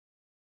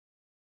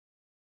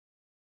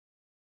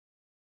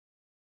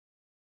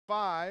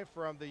5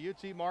 from the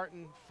UT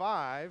Martin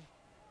 5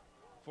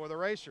 for the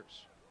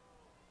Racers.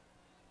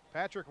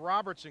 Patrick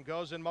Robertson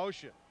goes in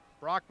motion.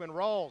 Brockman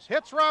rolls,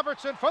 hits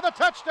Robertson for the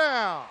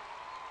touchdown.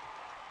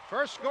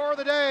 First score of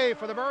the day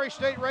for the Murray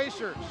State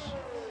Racers.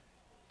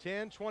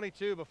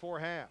 10:22 before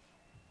half.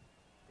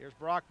 Here's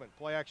Brockman,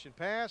 play action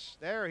pass.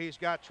 There he's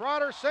got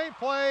Trotter, same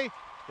play.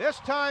 This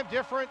time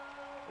different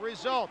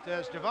result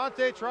as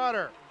Devontae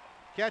Trotter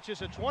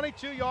catches a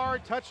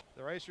 22-yard touch.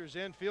 The Racers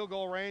in field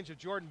goal range of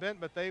Jordan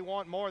Benton, but they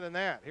want more than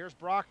that. Here's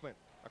Brockman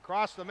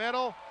across the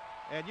middle.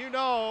 And you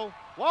know,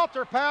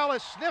 Walter Powell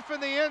is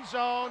sniffing the end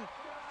zone.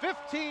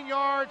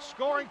 15-yard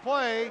scoring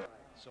play.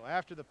 So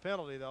after the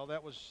penalty, though,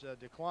 that was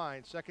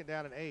declined. 2nd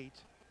down and 8.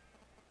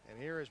 And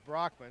here is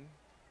Brockman.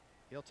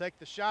 He'll take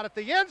the shot at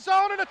the end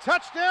zone and a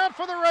touchdown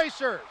for the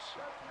Racers.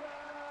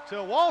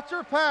 To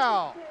Walter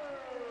Powell.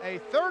 A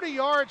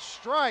 30-yard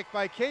strike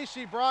by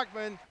Casey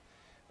Brockman.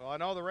 Well, I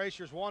know the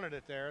Racers wanted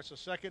it there. So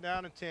 2nd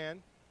down and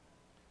 10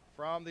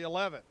 from the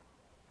 11.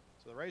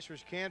 So the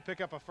Racers can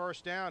pick up a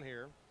first down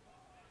here.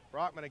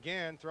 Brockman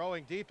again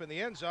throwing deep in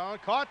the end zone.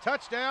 Caught,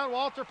 touchdown,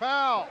 Walter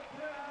Powell.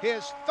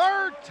 His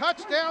 3rd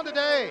touchdown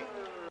today.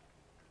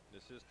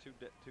 This is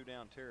two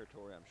down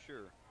territory, I'm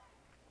sure.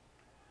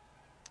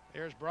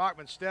 Here's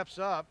Brockman, steps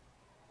up,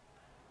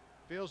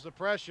 feels the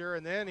pressure,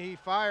 and then he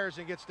fires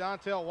and gets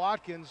Dontel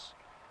Watkins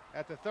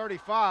at the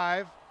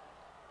 35.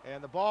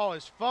 And the ball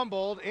is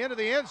fumbled into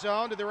the end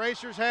zone. Do the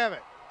Racers have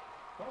it?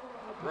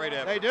 Great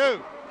effort. They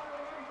do.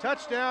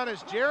 Touchdown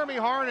as Jeremy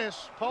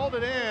Harness pulled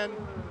it in.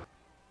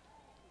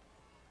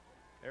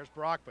 There's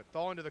Brockman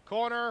throwing to the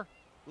corner,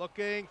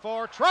 looking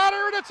for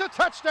Trotter, and it's a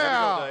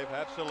touchdown. There you go,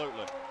 Dave.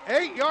 Absolutely.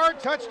 8-yard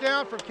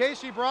touchdown from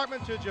Casey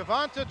Brockman to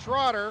Javonta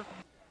Trotter.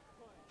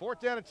 4th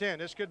down and 10.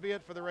 This could be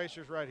it for the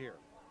Racers right here.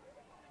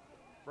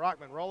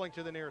 Brockman rolling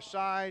to the near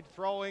side,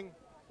 throwing,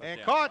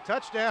 and caught,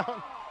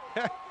 touchdown.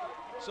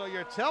 So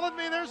you're telling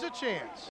me there's a chance.